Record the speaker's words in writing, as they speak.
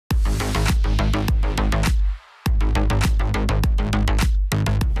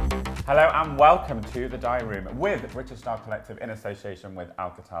Hello and welcome to the Diary Room with British Style Collective in association with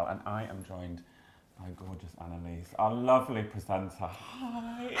Alcatel, and I am joined by gorgeous Annaliese, our lovely presenter.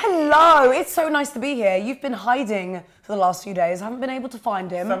 Hi. Hello, it's so nice to be here. You've been hiding for the last few days. I haven't been able to find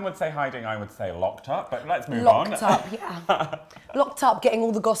him. Some would say hiding, I would say locked up, but let's move on. Locked up, yeah. Locked up, getting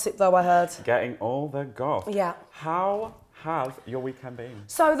all the gossip though, I heard. Getting all the gossip. Yeah. How has your weekend been?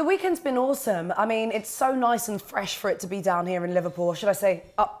 So the weekend's been awesome. I mean, it's so nice and fresh for it to be down here in Liverpool, or should I say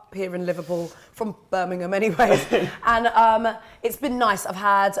up here in Liverpool, from Birmingham anyways. And it's been nice. I've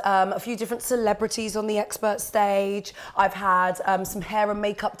had a few different celebrities on the expert stage. I've had some hair and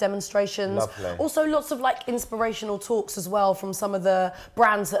makeup demonstrations. Lovely. Also lots of like inspirational talks as well from some of the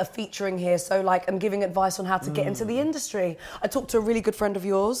brands that are featuring here. So like I'm giving advice on how to get into the industry. I talked to a really good friend of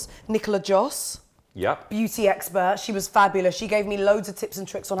yours, Nicola Joss. Yep. Beauty expert. She was fabulous. She gave me loads of tips and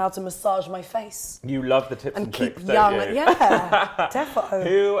tricks on how to massage my face. You love the tips and keep tricks, young. don't you? Yeah, definitely.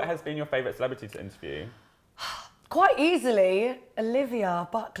 Who has been your favourite celebrity to interview? Quite easily, Olivia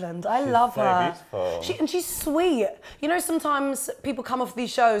Buckland. I love her. Beautiful. And she's sweet. You know, sometimes people come off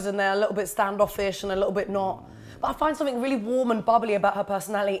these shows and they're a little bit standoffish and a little bit not. But I find something really warm and bubbly about her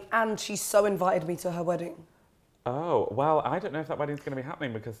personality, and she so invited me to her wedding. Oh, well, I don't know if that wedding's going to be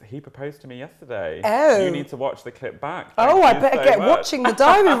happening because he proposed to me yesterday. Oh. You need to watch the clip back. Oh, I better get watching the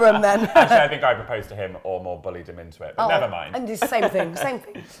diary room then. Actually, I think I proposed to him or more bullied him into it, but never mind. And it's same thing, same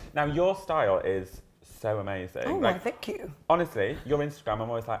thing. Now, your style is so amazing. Oh, like, thank you. Honestly, your Instagram, I'm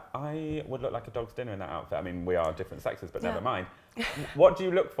always like, I would look like a dog's dinner in that outfit. I mean, we are different sexes, but never mind. What do you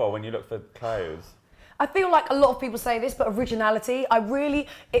look for when you look for clothes? I feel like a lot of people say this, but originality, I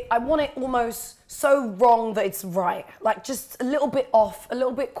want it almost so wrong that it's right. Like just a little bit off, a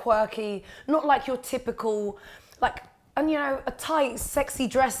little bit quirky, not like your typical, like, and you know, a tight, sexy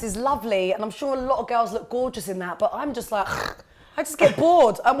dress is lovely, and I'm sure a lot of girls look gorgeous in that, but I'm just like, I just get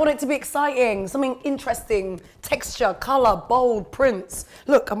bored. I want it to be exciting, something interesting, texture, colour, bold, prints.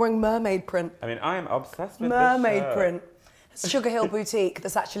 Look, I'm wearing mermaid print. I mean, I am obsessed with mermaid this shirt. Print. It's Sugar Hill Boutique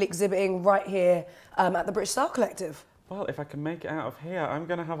that's actually exhibiting right here at the British Style Collective. Well, if I can make it out of here, I'm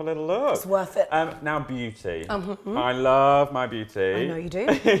going to have a little look. It's worth it. Now, beauty. I love my beauty. I know you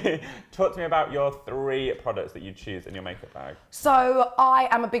do. Talk to me about your 3 products that you choose in your makeup bag. So, I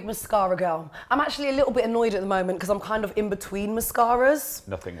am a big mascara girl. I'm actually a little bit annoyed at the moment because I'm kind of in between mascaras.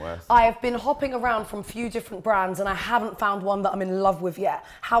 Nothing worse. I have been hopping around from a few different brands and I haven't found one that I'm in love with yet.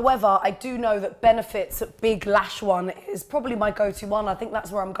 However, I do know that Benefit's big lash one is probably my go-to one. I think that's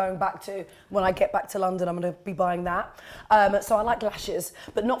where I'm going back to when I get back to London. I'm going to be buying that. So I like lashes,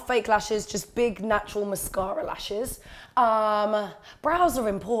 but not fake lashes, just big natural mascara lashes. Brows are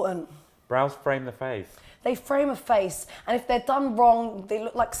important. Brows frame the face. They frame a face, and if they're done wrong, they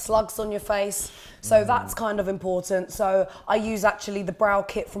look like slugs on your face. So that's kind of important. So I use actually the brow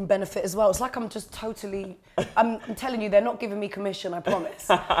kit from Benefit as well. It's like I'm just totally, I'm telling you, they're not giving me commission, I promise.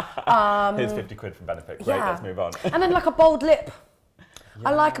 Here's 50 quid from Benefit. Great, let's move on. And then like a bold lip. Yeah.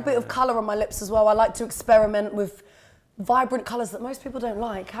 I like a bit of colour on my lips as well. I like to experiment with vibrant colours that most people don't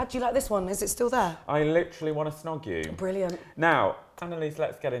like. How do you like this one? Is it still there? I literally want to snog you. Brilliant. Now, Annaliese,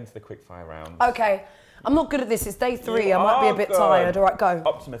 let's get into the quickfire round. Okay. I'm not good at this. It's day 3. I might be a bit tired. All right, go.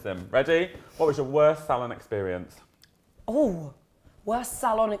 Optimism. Ready? What was your worst salon experience? Oh, worst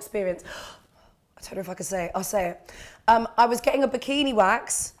salon experience. I don't know if I can say it. I'll say it. I was getting a bikini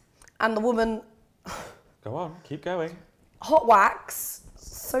wax and the woman... Go on, keep going. Hot wax.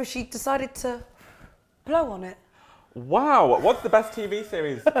 So she decided to blow on it. Wow, what's the best TV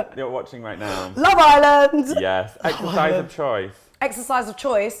series you're watching right now? Love Island! Yes. Exercise of choice. Exercise of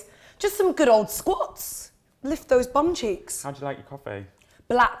choice. Just some good old squats. Lift those bum cheeks. How do you like your coffee?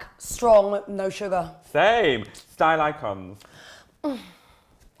 Black, strong, no sugar. Same. Style icons.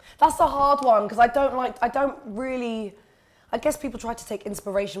 That's a hard one because I don't really, I guess people try to take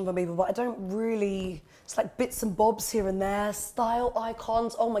inspiration from people, but I don't really, it's like bits and bobs here and there. Style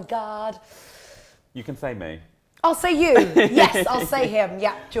icons, oh my God. You can say me. I'll say you. Yes, I'll say him.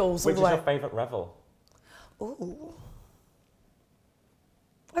 Yeah, Jules. Which is your favourite revel? Ooh.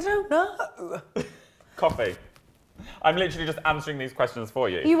 I don't know. Coffee. I'm literally just answering these questions for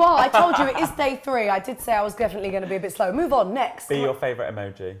you. You are. I told you it is day 3. I did say I was definitely going to be a bit slow. Move on. Next. Be your favourite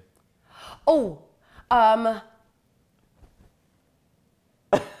emoji. Oh. That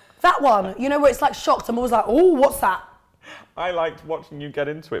one. You know where it's like shocked. I'm always like, oh, what's that? I liked watching you get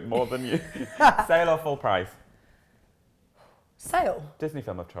into it more than you. Sale or full price? Sale. Disney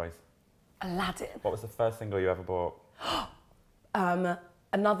film of choice? Aladdin. What was the first single you ever bought?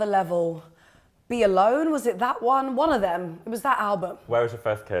 Another Level. Be Alone, was it that one? One of them. It was that album. Where was your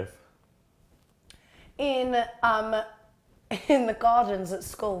first kiss? In In the gardens at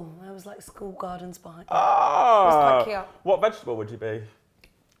school. There was like school gardens behind. Oh! It was quite cute. What vegetable would you be?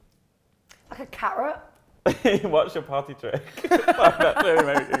 Like a carrot. What's your party trick? That really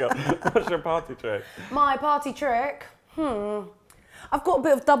made me go. What's your party trick? My party trick? I've got a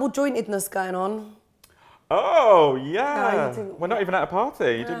bit of double jointedness going on. Oh, yeah. No, We're not even at a party.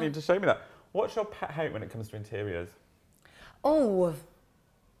 You didn't need to show me that. What's your pet hate when it comes to interiors? Oh,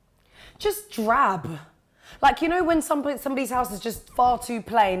 just drab. Like, you know when somebody's house is just far too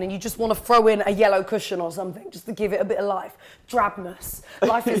plain and you just want to throw in a yellow cushion or something just to give it a bit of life? Drabness.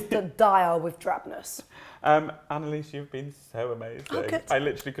 Life is dire with drabness. Annaliese, you've been so amazing. Oh, good. I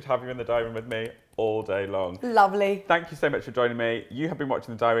literally could have you in the diary room with me all day long. Lovely. Thank you so much for joining me. You have been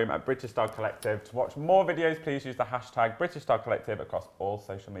watching the diary room at British Style Collective. To watch more videos, please use the hashtag British Style Collective across all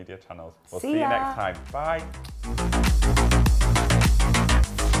social media channels. We'll see you next time. Bye.